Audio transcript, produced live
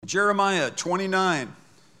Jeremiah 29.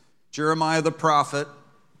 Jeremiah the prophet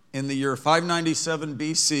in the year 597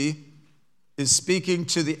 BC is speaking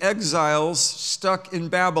to the exiles stuck in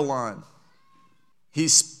Babylon.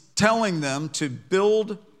 He's telling them to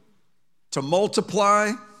build, to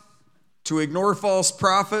multiply, to ignore false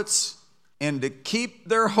prophets, and to keep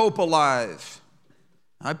their hope alive.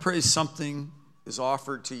 I pray something is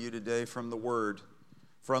offered to you today from the Word,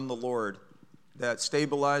 from the Lord, that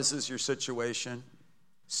stabilizes your situation,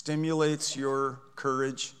 stimulates your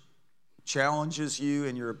courage, challenges you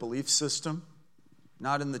in your belief system,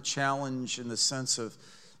 not in the challenge in the sense of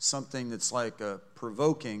something that's like a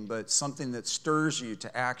provoking, but something that stirs you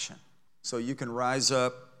to action so you can rise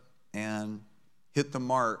up and hit the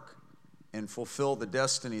mark and fulfill the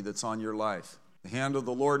destiny that's on your life. The hand of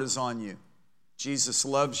the Lord is on you. Jesus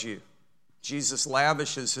loves you. Jesus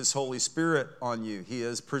lavishes His Holy Spirit on you. He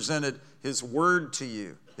has presented His Word to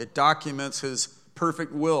you. It documents His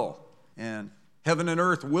perfect will. And heaven and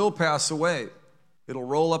earth will pass away. It'll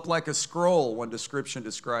roll up like a scroll, one description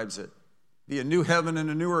describes it. Be a new heaven and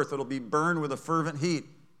a new earth. It'll be burned with a fervent heat.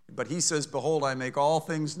 But He says, behold, I make all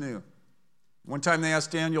things new. One time they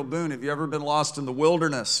asked Daniel Boone, have you ever been lost in the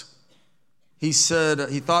wilderness? He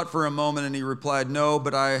said, he thought for a moment and he replied, no,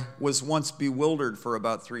 but I was once bewildered for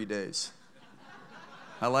about 3 days.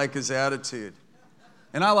 I like his attitude.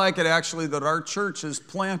 And I like it actually that our church is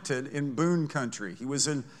planted in Boone country. He was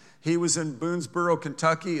in Boonesboro,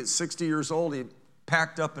 Kentucky at 60 years old. He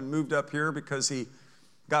packed up and moved up here because he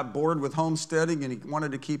got bored with homesteading and he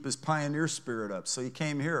wanted to keep his pioneer spirit up. So he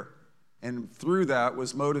came here and through that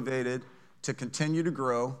was motivated to continue to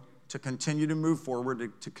grow, to continue to move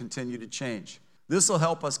forward, to continue to change. This will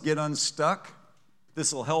help us get unstuck.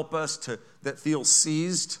 This will help us that feel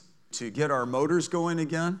seized to get our motors going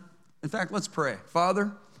again. In fact, let's pray.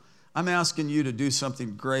 Father, I'm asking you to do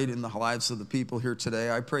something great in the lives of the people here today.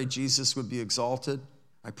 I pray Jesus would be exalted.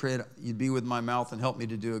 I pray you'd be with my mouth and help me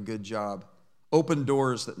to do a good job. Open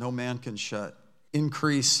doors that no man can shut.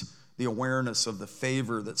 Increase the awareness of the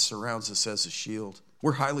favor that surrounds us as a shield.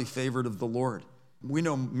 We're highly favored of the Lord. We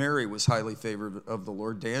know Mary was highly favored of the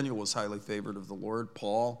Lord. Daniel was highly favored of the Lord.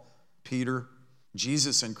 Paul, Peter,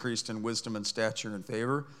 Jesus increased in wisdom and stature and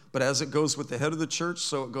favor. But as it goes with the head of the church,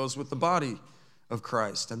 so it goes with the body of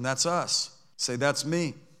Christ. And that's us. Say, that's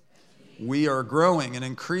me. We are growing and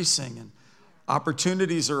increasing, and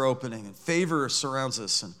opportunities are opening, and favor surrounds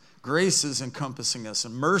us, and grace is encompassing us,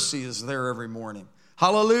 and mercy is there every morning.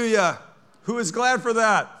 Hallelujah. Who is glad for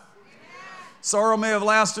that? Sorrow may have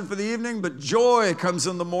lasted for the evening, but joy comes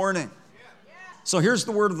in the morning. So here's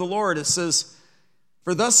the word of the Lord. It says,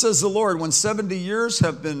 for thus says the Lord, when 70 years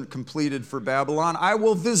have been completed for Babylon, I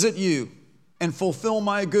will visit you and fulfill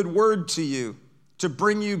my good word to you to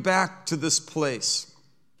bring you back to this place.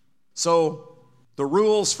 So the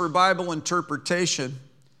rules for Bible interpretation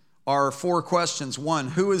are 4 questions. 1,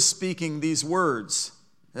 who is speaking these words?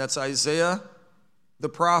 That's Isaiah the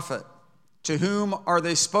prophet. To whom are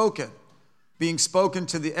they spoken? Being spoken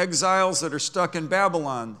to the exiles that are stuck in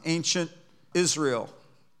Babylon, ancient Israel.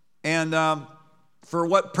 And for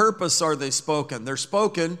what purpose are they spoken? They're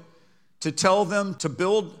spoken to tell them to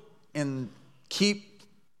build and keep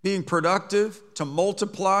being productive, to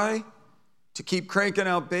multiply, to keep cranking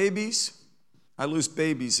out babies. I lose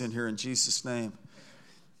babies in here in Jesus' name.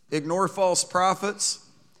 Ignore false prophets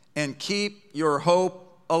and keep your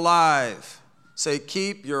hope alive. Say,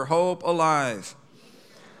 keep your hope alive.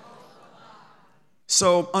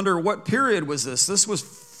 So under what period was this? This was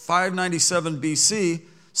 597 BC.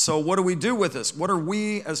 So what do we do with this? What are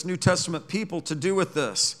we as New Testament people to do with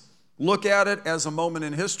this? Look at it as a moment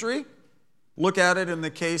in history. Look at it in the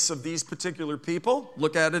case of these particular people.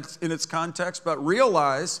 Look at it in its context, but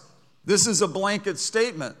realize this is a blanket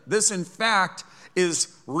statement. This, in fact,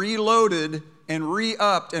 is reloaded and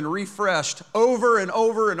re-upped and refreshed over and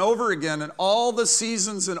over and over again in all the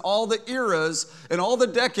seasons and all the eras and all the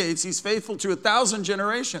decades. He's faithful to 1,000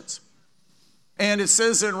 generations. And it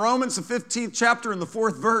says in Romans, the 15th chapter and the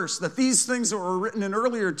 4th verse, that these things that were written in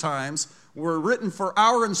earlier times were written for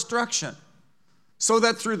our instruction, so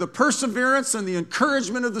that through the perseverance and the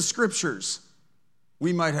encouragement of the Scriptures,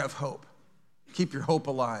 we might have hope. Keep your hope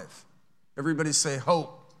alive. Everybody say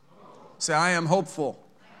hope. Say, I am hopeful.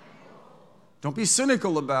 Don't be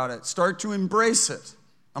cynical about it. Start to embrace it.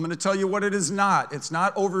 I'm going to tell you what it is not. It's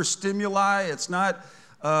not overstimuli. It's not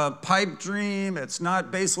pipe dream. It's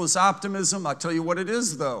not baseless optimism. I'll tell you what it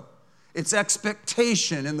is, though. It's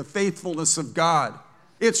expectation in the faithfulness of God.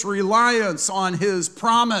 It's reliance on His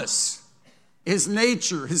promise, His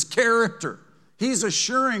nature, His character. He's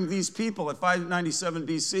assuring these people at 597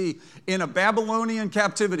 BC in a Babylonian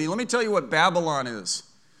captivity. Let me tell you what Babylon is.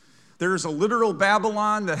 There's a literal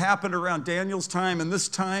Babylon that happened around Daniel's time, and this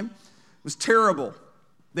time it was terrible.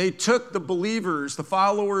 They took the believers, the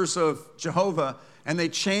followers of Jehovah, and they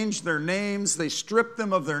changed their names. They stripped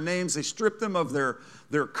them of their names. They stripped them of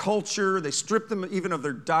their culture. They stripped them even of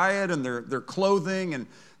their diet and their clothing and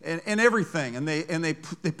everything. And they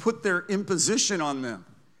put their imposition on them.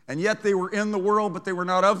 And yet they were in the world, but they were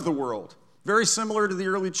not of the world. Very similar to the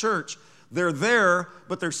early church. They're there,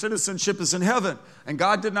 but their citizenship is in heaven. And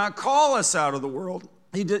God did not call us out of the world.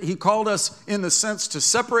 He called us in the sense to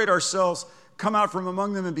separate ourselves, come out from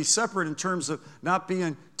among them and be separate in terms of not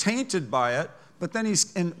being tainted by it, but then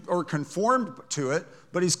or conformed to it,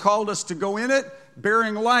 but he's called us to go in it,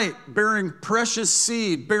 bearing light, bearing precious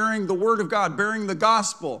seed, bearing the word of God, bearing the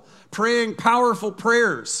gospel, praying powerful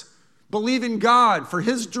prayers, believing God for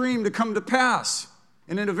his dream to come to pass.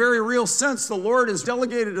 And in a very real sense, the Lord has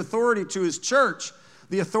delegated authority to his church,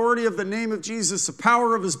 the authority of the name of Jesus, the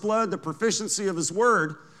power of his blood, the proficiency of his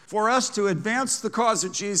word, for us to advance the cause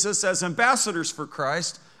of Jesus as ambassadors for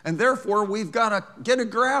Christ. And therefore, we've got to get a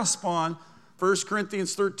grasp on 1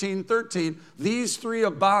 Corinthians 13:13. These three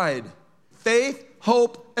abide: faith,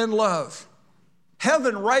 hope, and love.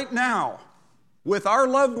 Heaven right now, with our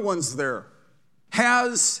loved ones there,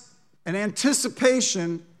 has an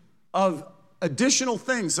anticipation of additional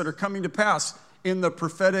things that are coming to pass in the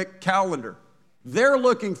prophetic calendar. They're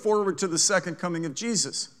looking forward to the second coming of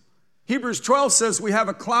Jesus. Hebrews 12 says we have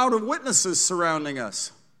a cloud of witnesses surrounding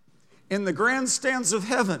us. In the grandstands of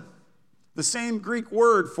heaven, the same Greek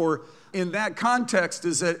word for in that context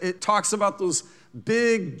is that it talks about those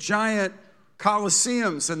big, giant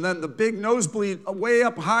Colosseums and then the big nosebleed, way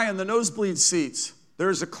up high in the nosebleed seats.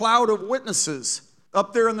 There's a cloud of witnesses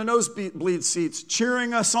up there in the nosebleed seats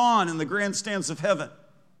cheering us on in the grandstands of heaven.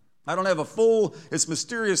 It's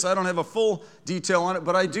mysterious, I don't have a full detail on it,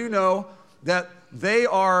 but I do know that they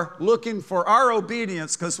are looking for our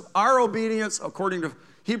obedience, because our obedience, according to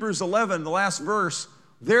Hebrews 11, the last verse,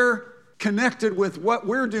 they're connected with what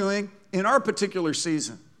we're doing in our particular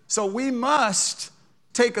season. So we must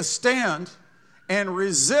take a stand and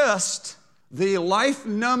resist the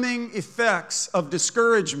life-numbing effects of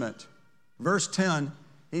discouragement. Verse 10,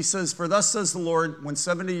 he says, "For thus says the Lord, when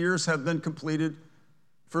 70 years have been completed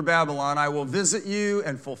for Babylon, I will visit you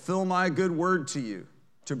and fulfill my good word to you,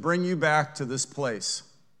 to bring you back to this place."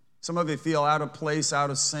 Some of you feel out of place, out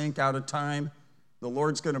of sync, out of time. The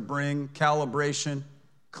Lord's going to bring calibration,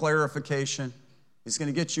 clarification. He's going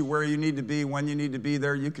to get you where you need to be, when you need to be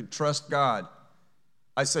there. You can trust God.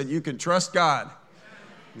 I said you can trust God.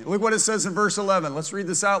 Look what it says in verse 11. Let's read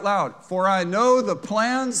this out loud. "For I know the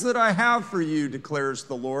plans that I have for you, declares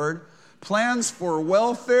the Lord, plans for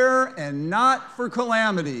welfare and not for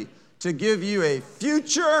calamity, to give you a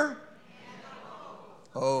future."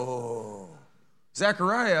 Oh.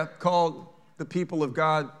 Zechariah called the people of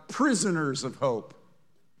God prisoners of hope.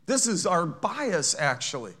 This is our bias,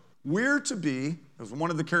 actually. We're to be, as one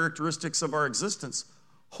of the characteristics of our existence,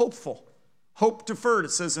 hopeful. Hope deferred,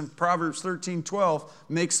 it says in Proverbs 13:12,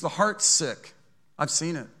 makes the heart sick. I've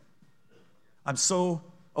seen it. I'm so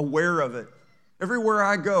aware of it. Everywhere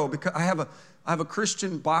I go, because I have a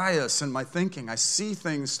Christian bias in my thinking. I see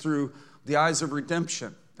things through the eyes of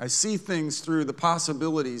redemption. I see things through the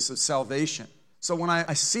possibilities of salvation. So when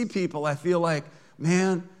I see people, I feel like,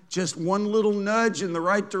 man, just one little nudge in the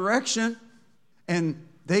right direction, and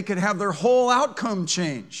they could have their whole outcome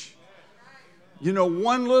change. You know,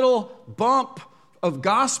 one little bump of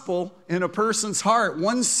gospel in a person's heart,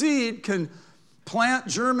 one seed can plant,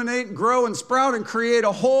 germinate, grow, and sprout and create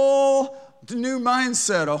a whole new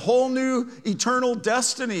mindset, a whole new eternal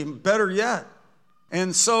destiny, better yet.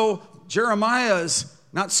 And so Jeremiah is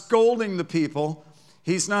not scolding the people.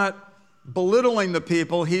 He's not belittling the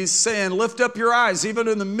people. He's saying, lift up your eyes, even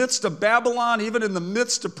in the midst of Babylon, even in the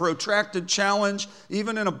midst of protracted challenge,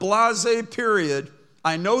 even in a blasé period.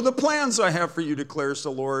 I know the plans I have for you, declares the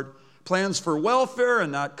Lord. Plans for welfare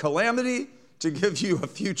and not calamity, to give you a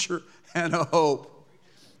future and a hope.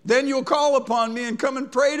 Then you'll call upon me and come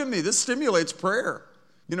and pray to me. This stimulates prayer.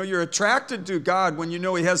 You know, you're attracted to God when you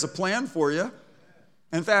know he has a plan for you.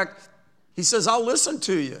 In fact, he says, I'll listen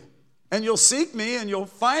to you. And you'll seek me and you'll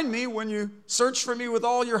find me when you search for me with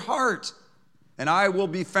all your heart. And I will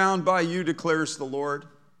be found by you, declares the Lord.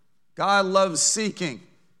 God loves seeking.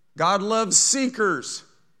 God loves seekers.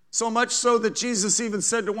 So much so that Jesus even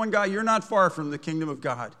said to one guy, you're not far from the kingdom of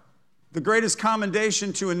God. The greatest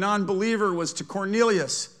commendation to a non-believer was to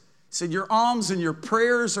Cornelius. He said, your alms and your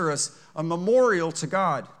prayers are a memorial to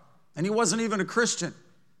God. And he wasn't even a Christian.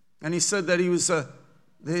 And he said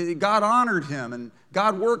that God honored him, and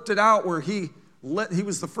God worked it out where he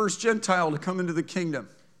was the first Gentile to come into the kingdom.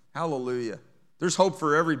 Hallelujah. There's hope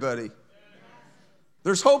for everybody.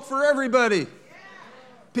 There's hope for everybody.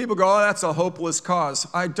 People go, oh, that's a hopeless cause.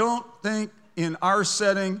 I don't think in our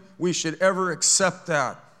setting we should ever accept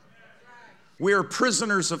that. We are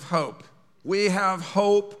prisoners of hope. We have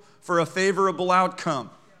hope for a favorable outcome.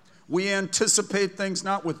 We anticipate things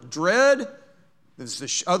not with dread. Is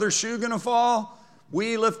the other shoe going to fall?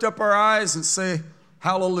 We lift up our eyes and say,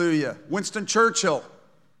 hallelujah. Winston Churchill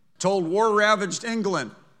told war-ravaged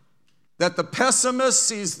England that the pessimist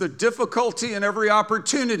sees the difficulty in every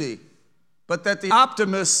opportunity, but that the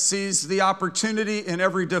optimist sees the opportunity in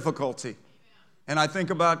every difficulty. And I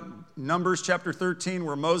think about Numbers chapter 13,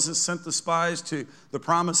 where Moses sent the spies to the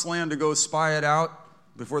promised land to go spy it out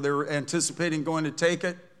before they were anticipating going to take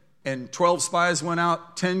it. And 12 spies went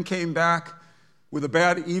out, 10 came back with a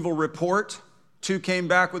bad, evil report. 2 came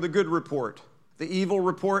back with a good report. The evil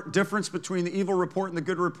report, difference between the evil report and the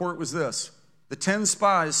good report was this. The 10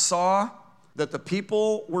 spies saw that the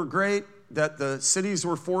people were great, that the cities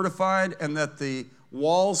were fortified, and that the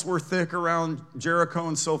walls were thick around Jericho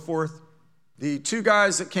and so forth. The 2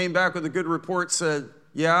 guys that came back with a good report said,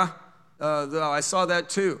 yeah, I saw that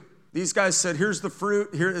too. These guys said, here's the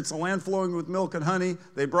fruit. Here, it's a land flowing with milk and honey.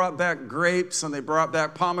 They brought back grapes and they brought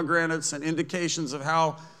back pomegranates and indications of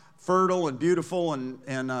how fertile and beautiful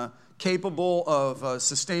and capable of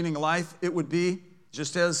sustaining life it would be,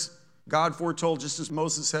 just as God foretold, just as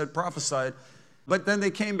Moses had prophesied. But then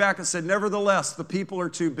they came back and said, nevertheless, the people are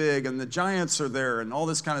too big and the giants are there and all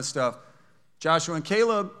this kind of stuff. Joshua and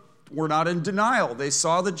Caleb were not in denial. They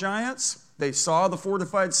saw the giants. They saw the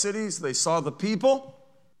fortified cities. They saw the people.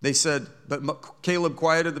 They said, but Caleb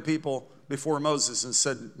quieted the people before Moses and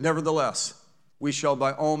said, nevertheless, we shall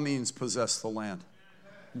by all means possess the land.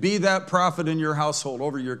 Be that prophet in your household,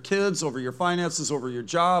 over your kids, over your finances, over your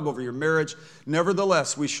job, over your marriage.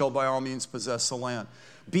 Nevertheless, we shall by all means possess the land.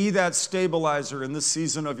 Be that stabilizer in this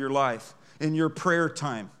season of your life, in your prayer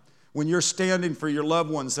time, when you're standing for your loved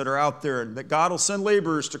ones that are out there, and that God will send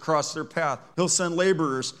laborers to cross their path. He'll send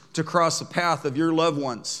laborers to cross the path of your loved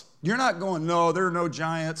ones. You're not going, no, there are no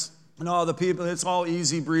giants. No, the people, it's all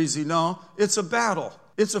easy breezy. No, it's a battle.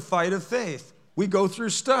 It's a fight of faith. We go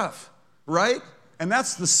through stuff, right? And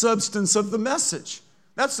that's the substance of the message.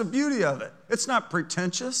 That's the beauty of it. It's not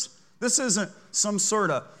pretentious. This isn't some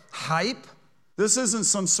sort of hype. This isn't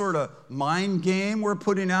some sort of mind game we're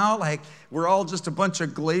putting out, like we're all just a bunch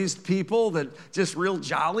of glazed people that just real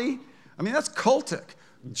jolly. I mean, that's cultic.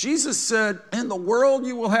 Jesus said, in the world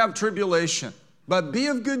you will have tribulation, but be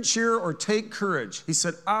of good cheer or take courage. He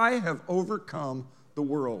said, I have overcome the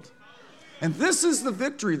world. And this is the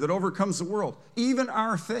victory that overcomes the world, even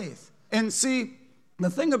our faith. And see, the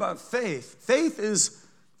thing about faith is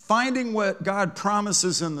finding what God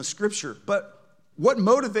promises in the scripture. But what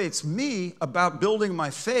motivates me about building my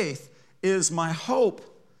faith is my hope.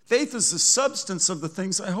 Faith is the substance of the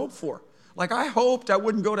things I hope for. Like I hoped I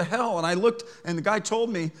wouldn't go to hell, and I looked, and the guy told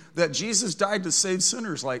me that Jesus died to save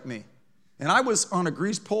sinners like me. And I was on a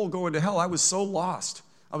greased pole going to hell. I was so lost.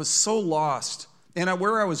 I was so lost. And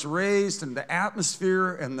where I was raised and the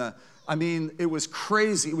atmosphere and it was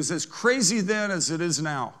crazy. It was as crazy then as it is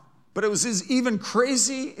now. But it was as even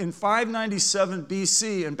crazy in 597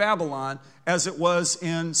 BC in Babylon as it was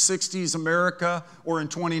in 60s America or in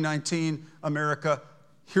 2019 America.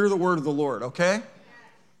 Hear the word of the Lord, okay?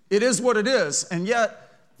 It is what it is. And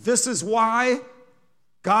yet, this is why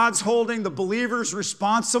God's holding the believers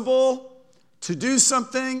responsible to do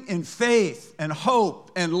something in faith and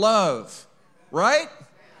hope and love, right?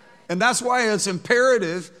 And that's why it's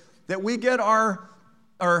imperative that we get our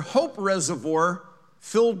hope reservoir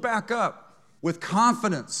filled back up with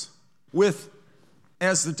confidence, with,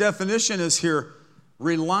 as the definition is here,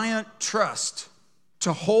 reliant trust,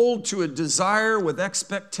 to hold to a desire with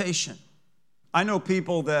expectation. I know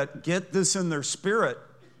people that get this in their spirit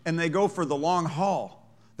and they go for the long haul.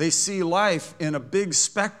 They see life in a big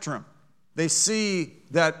spectrum. They see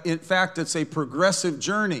that, in fact, it's a progressive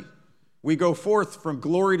journey. We go forth from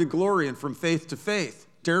glory to glory and from faith to faith.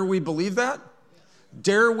 Dare we believe that?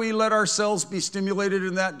 Dare we let ourselves be stimulated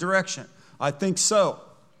in that direction? I think so.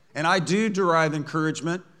 And I do derive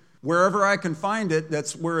encouragement wherever I can find it,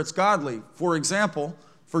 that's where it's godly. For example,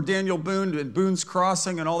 for Daniel Boone and Boone's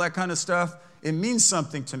Crossing and all that kind of stuff, it means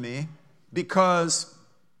something to me because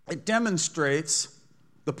it demonstrates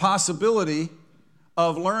the possibility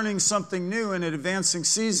of learning something new in an advancing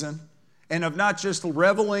season and of not just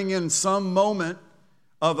reveling in some moment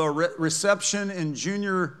of a reception in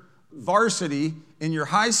junior varsity in your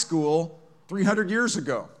high school 300 years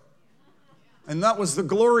ago. And that was the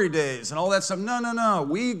glory days and all that stuff. No.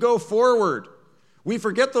 We go forward. We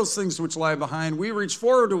forget those things which lie behind. We reach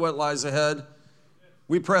forward to what lies ahead.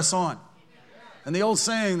 We press on. And the old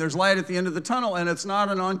saying, there's light at the end of the tunnel, and it's not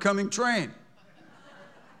an oncoming train.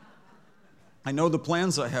 I know the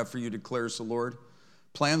plans I have for you, declares the Lord.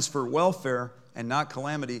 Plans for welfare and not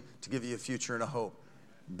calamity, to give you a future and a hope.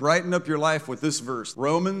 Brighten up your life with this verse.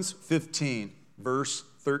 Romans 15, verse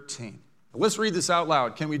 13. Let's read this out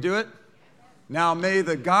loud. Can we do it? Now may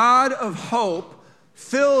the God of hope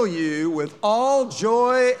fill you with all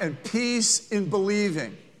joy and peace in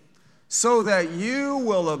believing, so that you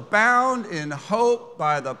will abound in hope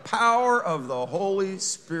by the power of the Holy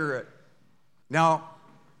Spirit. Now,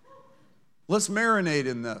 let's marinate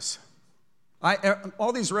in this.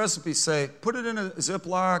 All these recipes say, put it in a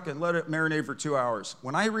Ziploc and let it marinate for 2 hours.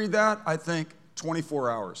 When I read that, I think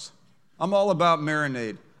 24 hours. I'm all about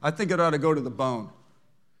marinade. I think it ought to go to the bone,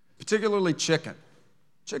 particularly chicken.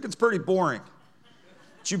 Chicken's pretty boring.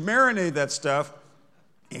 But you marinate that stuff,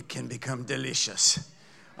 it can become delicious.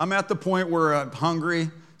 I'm at the point where I'm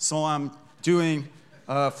hungry, so I'm doing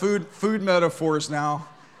food metaphors now.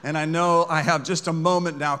 And I know I have just a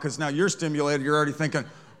moment now, because now you're stimulated. You're already thinking,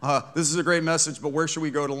 this is a great message, but where should we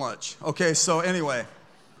go to lunch? Okay, so anyway.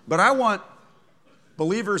 But I want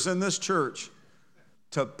believers in this church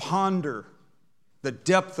to ponder the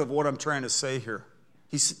depth of what I'm trying to say here.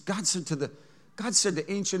 God said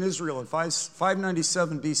to ancient Israel in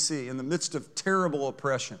 597 BC, in the midst of terrible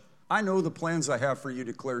oppression, I know the plans I have for you,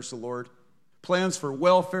 declares the Lord. Plans for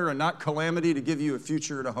welfare and not calamity, to give you a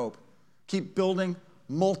future and a hope. Keep building,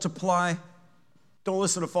 multiply, don't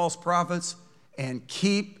listen to false prophets, and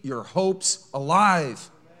keep your hopes alive.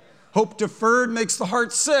 Hope deferred makes the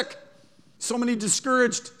heart sick. So many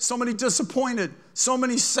discouraged, so many disappointed, so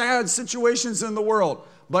many sad situations in the world.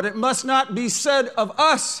 But it must not be said of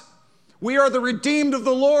us. We are the redeemed of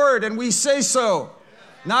the Lord, and we say so.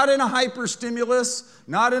 Not in a hyper-stimulus,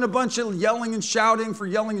 not in a bunch of yelling and shouting for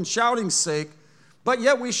yelling and shouting's sake, but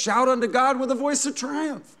yet we shout unto God with a voice of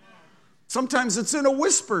triumph. Sometimes it's in a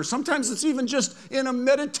whisper. Sometimes it's even just in a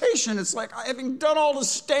meditation. It's like, having done all to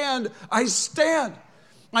stand, I stand.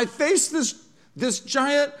 I face this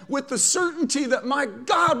giant with the certainty that my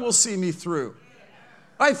God will see me through.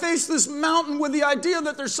 I face this mountain with the idea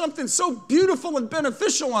that there's something so beautiful and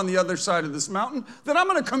beneficial on the other side of this mountain that I'm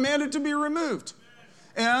going to command it to be removed.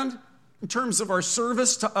 And in terms of our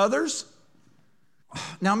service to others,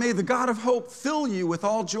 now may the God of hope fill you with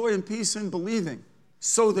all joy and peace in believing,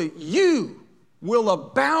 so that you will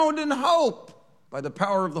abound in hope by the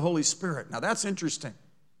power of the Holy Spirit. Now that's interesting,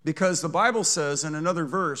 because the Bible says in another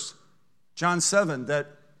verse, John 7, that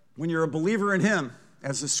when you're a believer in Him,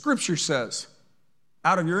 as the Scripture says,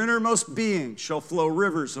 out of your innermost being shall flow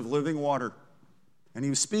rivers of living water. And he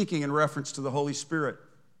was speaking in reference to the Holy Spirit.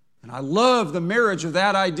 And I love the marriage of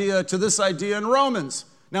that idea to this idea in Romans.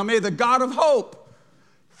 Now may the God of hope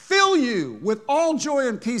fill you with all joy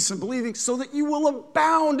and peace in believing, so that you will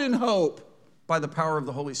abound in hope by the power of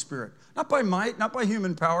the Holy Spirit. Not by might, not by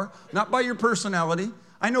human power, not by your personality.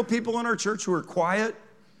 I know people in our church who are quiet,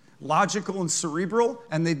 logical, and cerebral,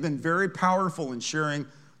 and they've been very powerful in sharing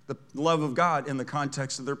the love of God in the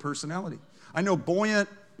context of their personality. I know buoyant,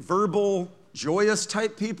 verbal, joyous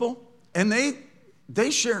type people, and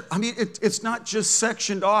they share. I mean, it's not just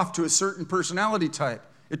sectioned off to a certain personality type.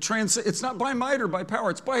 It's not by might or by power.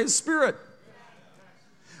 It's by His Spirit.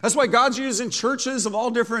 That's why God's using churches of all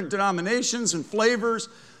different denominations and flavors,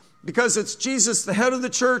 because it's Jesus, the head of the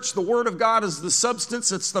church. The Word of God is the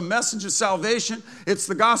substance. It's the message of salvation. It's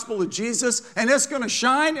the gospel of Jesus. And it's going to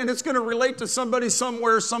shine, and it's going to relate to somebody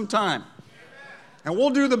somewhere, sometime. And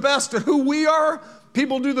we'll do the best at who we are.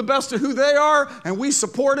 People do the best at who they are, and we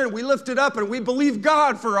support it, and we lift it up, and we believe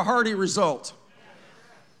God for a hearty result.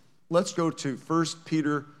 Let's go to 1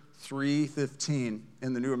 Peter 3:15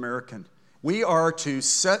 in the New American. We are to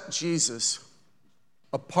set Jesus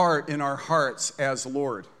apart in our hearts as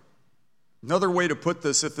Lord. Another way to put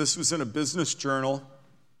this, if this was in a business journal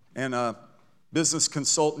and a business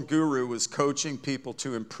consultant guru was coaching people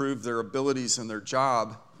to improve their abilities in their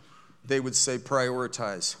job, they would say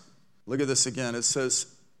prioritize. Look at this again. It says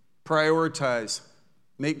prioritize.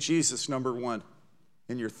 Make Jesus number one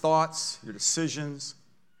in your thoughts, your decisions,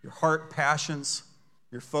 your heart passions,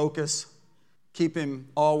 your focus. Keep Him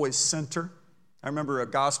always center. I remember a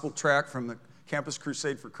gospel tract from the Campus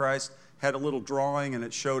Crusade for Christ had a little drawing, and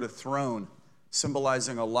it showed a throne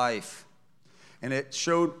symbolizing a life. And it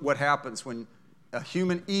showed what happens when a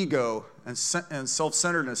human ego and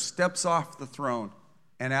self-centeredness steps off the throne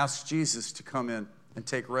and asks Jesus to come in and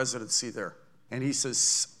take residency there. And He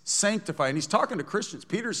says, sanctify. And He's talking to Christians.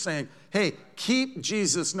 Peter's saying, hey, keep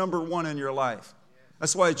Jesus number one in your life.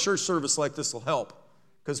 That's why a church service like this will help,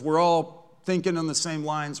 because we're all thinking on the same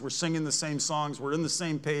lines, we're singing the same songs, we're in the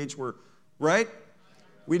same page, right?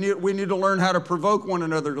 We need to learn how to provoke one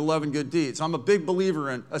another to love and good deeds. I'm a big believer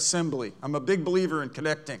in assembly. I'm a big believer in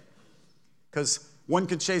connecting, because one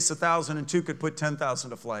could chase 1,000 and two could put 10,000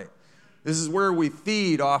 to flight. This is where we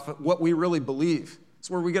feed off of what we really believe. It's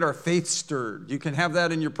where we get our faith stirred. You can have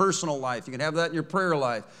that in your personal life. You can have that in your prayer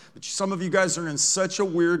life. But some of you guys are in such a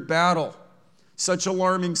weird battle, such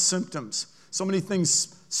alarming symptoms, so many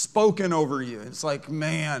things spoken over you. It's like,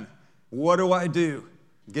 man, what do I do?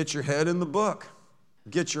 Get your head in the book.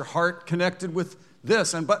 Get your heart connected with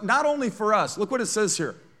this. But not only for us. Look what it says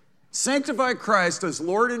here. Sanctify Christ as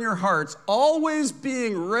Lord in your hearts, always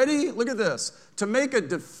being ready, look at this, to make a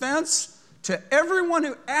defense to everyone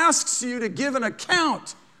who asks you to give an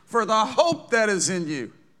account for the hope that is in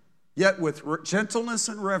you, yet with gentleness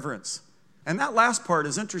and reverence. And that last part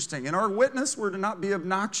is interesting. In our witness, we're to not be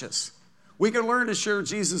obnoxious. We can learn to share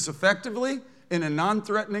Jesus effectively in a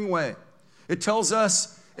non-threatening way. It tells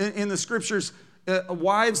us in the scriptures,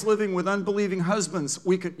 wives living with unbelieving husbands,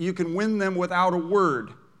 you can win them without a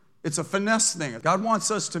word. It's a finesse thing. God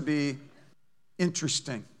wants us to be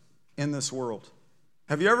interesting in this world.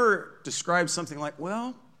 Have you ever described something like,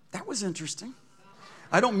 well, that was interesting?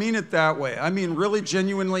 I don't mean it that way. I mean really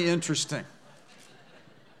genuinely interesting.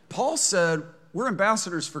 Paul said, we're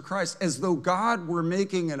ambassadors for Christ as though God were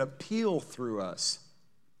making an appeal through us.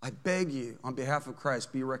 I beg you, on behalf of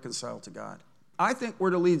Christ, be reconciled to God. I think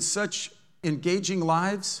we're to lead such engaging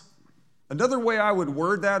lives. Another way I would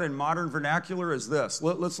word that in modern vernacular is this.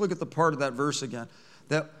 Let's look at the part of that verse again.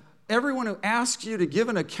 That everyone who asks you to give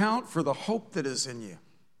an account for the hope that is in you.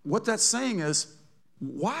 What that's saying is,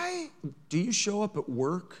 why do you show up at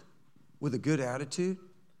work with a good attitude?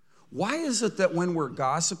 Why is it that when we're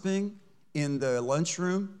gossiping in the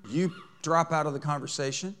lunchroom, you drop out of the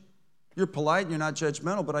conversation? You're polite and you're not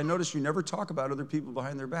judgmental, but I notice you never talk about other people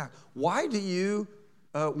behind their back. Why do you,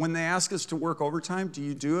 when they ask us to work overtime, do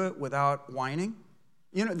you do it without whining?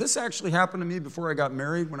 You know, this actually happened to me before I got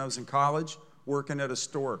married when I was in college, working at a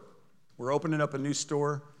store. We're opening up a new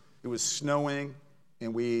store. It was snowing,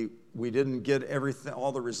 and we didn't get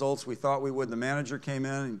all the results we thought we would. The manager came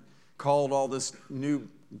in and called all this new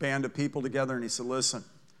band of people together, and he said, listen,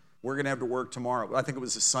 we're going to have to work tomorrow. I think it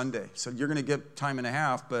was a Sunday. He said, you're going to get time and a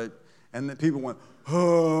half, and the people went,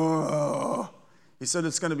 oh. He said,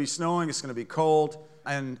 it's going to be snowing, it's going to be cold.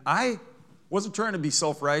 And I wasn't trying to be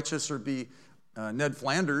self-righteous or be Ned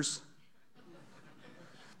Flanders.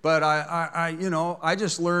 But I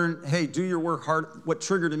just learned, hey, do your work hard. What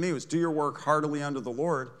triggered in me was do your work heartily unto the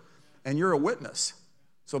Lord, and you're a witness.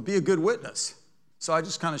 So be a good witness. So I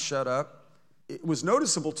just kind of shut up. It was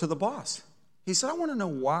noticeable to the boss. He said, I want to know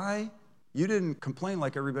why you didn't complain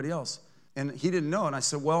like everybody else. And he didn't know. And I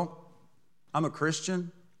said, well, I'm a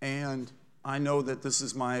Christian, and I know that this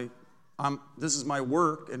is my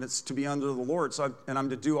work, and it's to be under the Lord. And I'm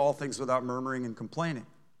to do all things without murmuring and complaining.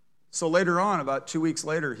 So later on, about 2 weeks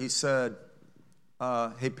later, he said,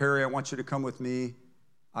 hey, Perry, I want you to come with me.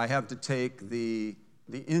 I have to take the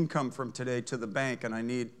income from today to the bank,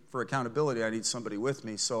 and for accountability, I need somebody with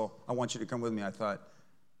me, so I want you to come with me. I thought,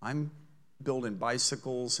 I'm building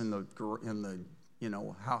bicycles I'm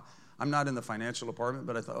not in the financial department,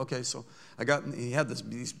 but I thought, okay, so he had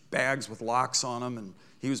these bags with locks on them, and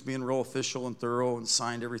he was being real official and thorough and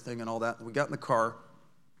signed everything and all that. And we got in the car.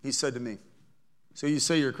 He said to me, so you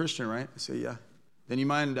say you're a Christian, right? I say, yeah. Then you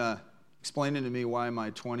mind explaining to me why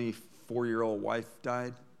my 24-year-old wife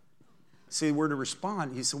died? See, we're to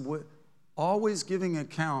respond. He said, always giving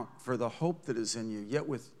account for the hope that is in you, yet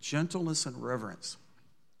with gentleness and reverence.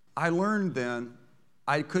 I learned then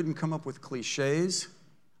I couldn't come up with cliches.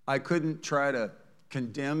 I couldn't try to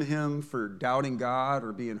condemn him for doubting God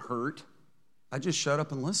or being hurt. I just shut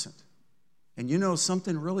up and listened. And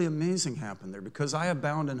something really amazing happened there because I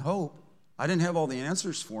abound in hope. I didn't have all the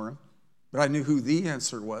answers for him, but I knew who the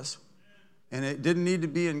answer was. And it didn't need to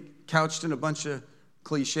be couched in a bunch of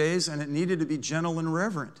cliches, and it needed to be gentle and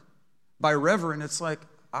reverent. By reverent, it's like,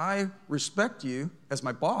 I respect you as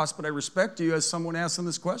my boss, but I respect you as someone asking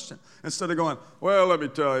this question. Instead of going, well, let me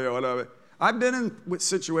tell you what I've been in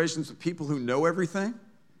situations with people who know everything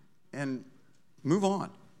and move on.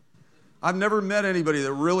 I've never met anybody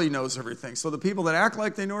that really knows everything. So the people that act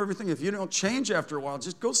like they know everything, if you don't change after a while,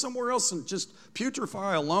 just go somewhere else and just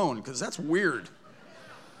putrefy alone, because that's weird.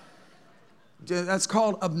 That's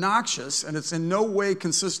called obnoxious, and it's in no way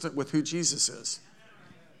consistent with who Jesus is.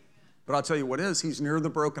 But I'll tell you what is. He's near the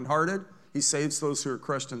brokenhearted. He saves those who are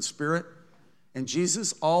crushed in spirit. And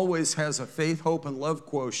Jesus always has a faith, hope, and love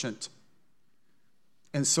quotient.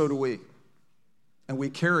 And so do we. and we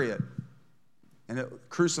carry it. And it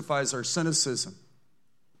crucifies our cynicism.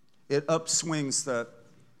 It upswings the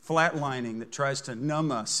flatlining that tries to numb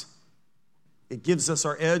us. It gives us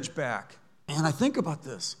our edge back. And I think about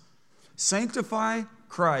this. Sanctify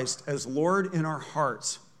Christ as Lord in our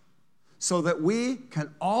hearts so that we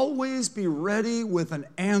can always be ready with an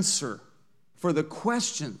answer for the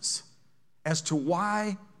questions as to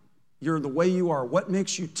why you're the way you are, what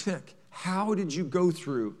makes you tick, how did you go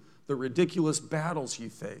through the ridiculous battles you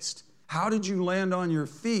faced, how did you land on your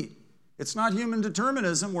feet? It's not human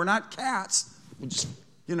determinism. We're not cats. We just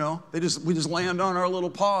land on our little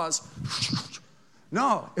paws.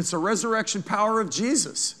 No, it's a resurrection power of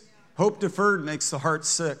Jesus. Hope deferred makes the heart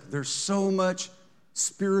sick. There's so much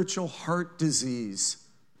spiritual heart disease,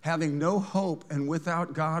 having no hope and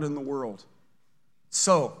without God in the world.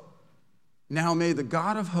 So, now may the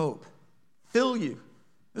God of hope fill you.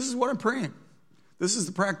 This is what I'm praying. This is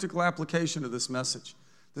the practical application of this message.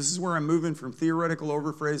 This is where I'm moving from theoretical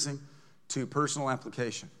overphrasing to personal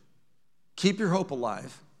application. Keep your hope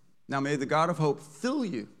alive. Now may the God of hope fill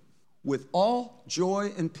you with all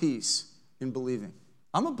joy and peace in believing.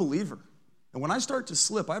 I'm a believer. And when I start to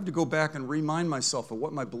slip, I have to go back and remind myself of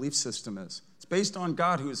what my belief system is. It's based on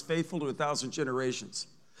God who is faithful to 1,000 generations.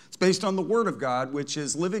 It's based on the Word of God, which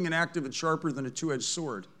is living and active and sharper than a two-edged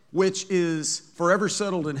sword, which is forever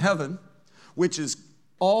settled in heaven, which is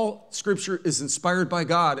all Scripture is inspired by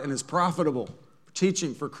God and is profitable for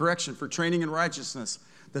teaching, for correction, for training in righteousness,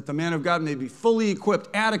 that the man of God may be fully equipped,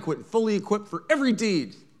 adequate, and fully equipped for every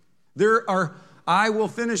deed. I will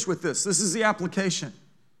finish with this. This is the application.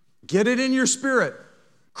 Get it in your spirit.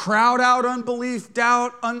 Crowd out unbelief,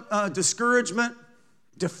 doubt, discouragement.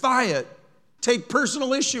 Defy it. Take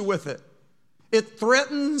personal issue with it. It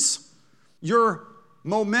threatens your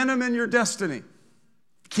momentum and your destiny.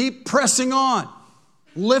 Keep pressing on.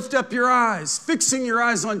 Lift up your eyes, fixing your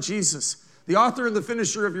eyes on Jesus, the author and the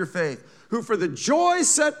finisher of your faith, who for the joy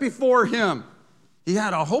set before him, he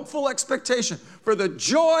had a hopeful expectation. For the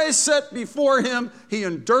joy set before him, he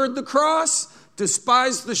endured the cross,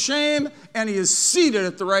 despised the shame, and he is seated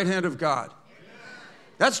at the right hand of God.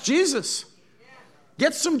 That's Jesus.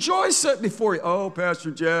 Get some joy set before you. Oh,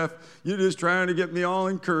 Pastor Jeff, you're just trying to get me all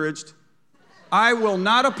encouraged. I will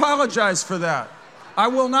not apologize for that. I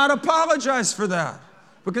will not apologize for that.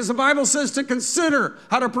 Because the Bible says to consider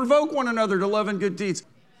how to provoke one another to love and good deeds.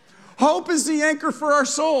 Hope is the anchor for our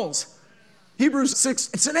souls. Hebrews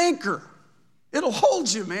 6, it's an anchor. It'll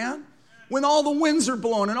hold you, man. When all the winds are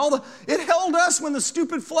blowing and it held us when the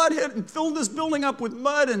stupid flood hit and filled this building up with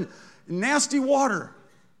mud and nasty water.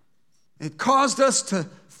 It caused us to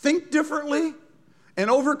think differently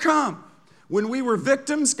and overcome. When we were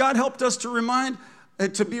victims, God helped us to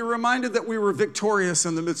be reminded that we were victorious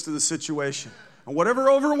in the midst of the situation. And whatever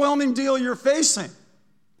overwhelming deal you're facing,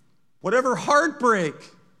 whatever heartbreak,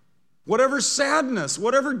 whatever sadness,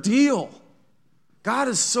 whatever deal, God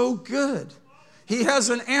is so good. He has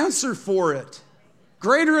an answer for it.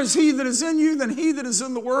 Greater is he that is in you than he that is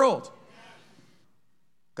in the world.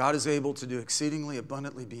 God is able to do exceedingly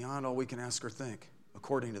abundantly beyond all we can ask or think,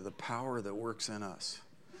 according to the power that works in us.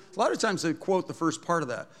 A lot of times they quote the first part of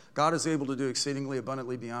that. God is able to do exceedingly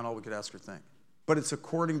abundantly beyond all we could ask or think. But it's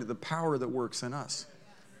according to the power that works in us.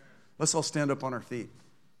 Let's all stand up on our feet.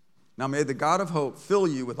 Now may the God of hope fill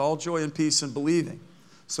you with all joy and peace in believing,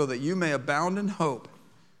 so that you may abound in hope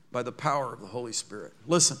by the power of the Holy Spirit.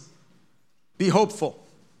 Listen, be hopeful.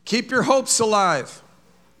 Keep your hopes alive.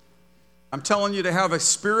 I'm telling you to have a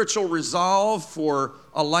spiritual resolve for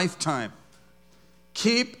a lifetime.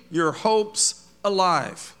 Keep your hopes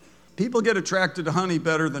alive. People get attracted to honey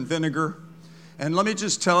better than vinegar. And let me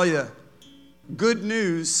just tell you, good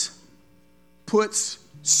news puts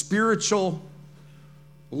spiritual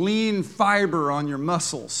lean fiber on your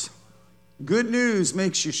muscles. Good news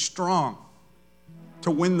makes you strong to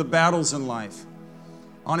win the battles in life.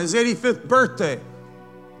 On his 85th birthday,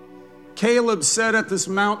 Caleb said at this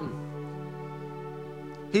mountain,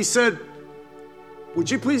 he said, "Would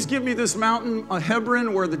you please give me this mountain,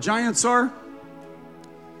 Hebron, where the giants are?"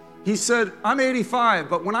 He said, "I'm 85,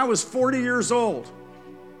 but when I was 40 years old,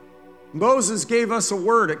 Moses gave us a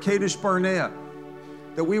word at Kadesh Barnea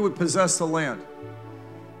that we would possess the land."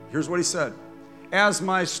 Here's what he said: "As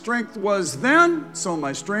my strength was then, so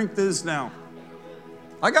my strength is now."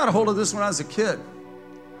 I got a hold of this when I was a kid.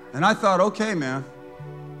 And I thought, okay, man,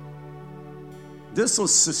 this will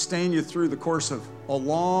sustain you through the course of a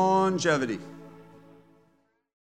longevity.